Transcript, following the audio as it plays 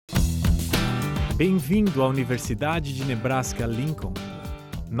Bem-vindo à Universidade de Nebraska, Lincoln.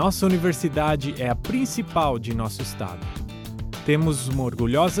 Nossa universidade é a principal de nosso estado. Temos uma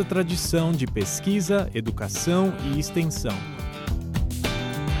orgulhosa tradição de pesquisa, educação e extensão.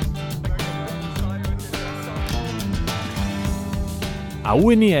 A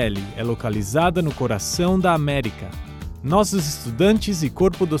UNL é localizada no coração da América. Nossos estudantes e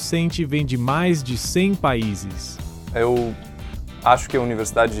corpo docente vêm de mais de 100 países. Eu acho que a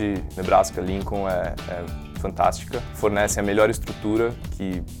Universidade de Nebraska, Lincoln, é fantástica. Fornece a melhor estrutura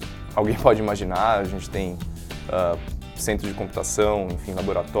que alguém pode imaginar. A gente tem centro de computação, enfim,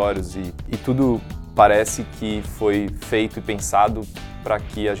 laboratórios e tudo parece que foi feito e pensado para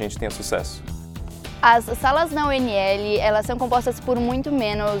que a gente tenha sucesso. As salas na UNL, elas são compostas por muito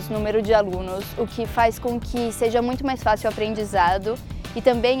menos número de alunos, o que faz com que seja muito mais fácil o aprendizado. E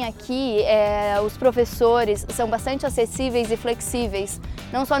também aqui, os professores são bastante acessíveis e flexíveis,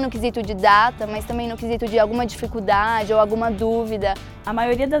 não só no quesito de data, mas também no quesito de alguma dificuldade ou alguma dúvida. A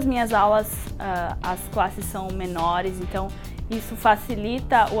maioria das minhas aulas, as classes são menores, então isso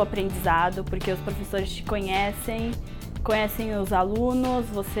facilita o aprendizado, porque os professores te conhecem os alunos,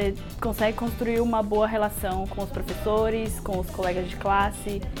 você consegue construir uma boa relação com os professores, com os colegas de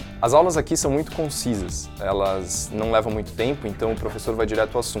classe. As aulas aqui são muito concisas, elas não levam muito tempo, então o professor vai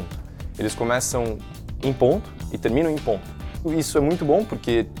direto ao assunto. Eles começam em ponto e terminam em ponto. Isso é muito bom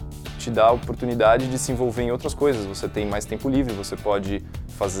porque te dá a oportunidade de se envolver em outras coisas, você tem mais tempo livre, você pode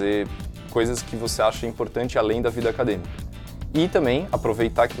fazer coisas que você acha importante além da vida acadêmica. E também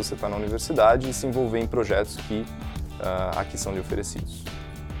aproveitar que você está na universidade e se envolver em projetos que aqui são lhe oferecidos.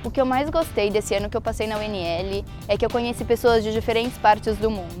 O que eu mais gostei desse ano que eu passei na UNL é que eu conheci pessoas de diferentes partes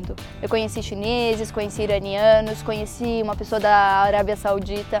do mundo. Eu conheci chineses, conheci iranianos, conheci uma pessoa da Arábia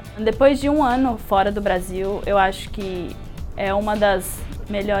Saudita. Depois de um ano fora do Brasil, eu acho que é uma das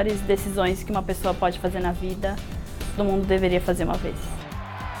melhores decisões que uma pessoa pode fazer na vida. Todo mundo deveria fazer uma vez.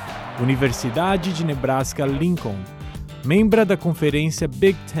 Universidade de Nebraska, Lincoln, membro da conferência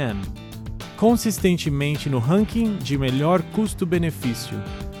Big Ten, consistentemente no ranking de melhor custo-benefício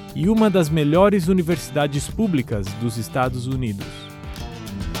e uma das melhores universidades públicas dos Estados Unidos.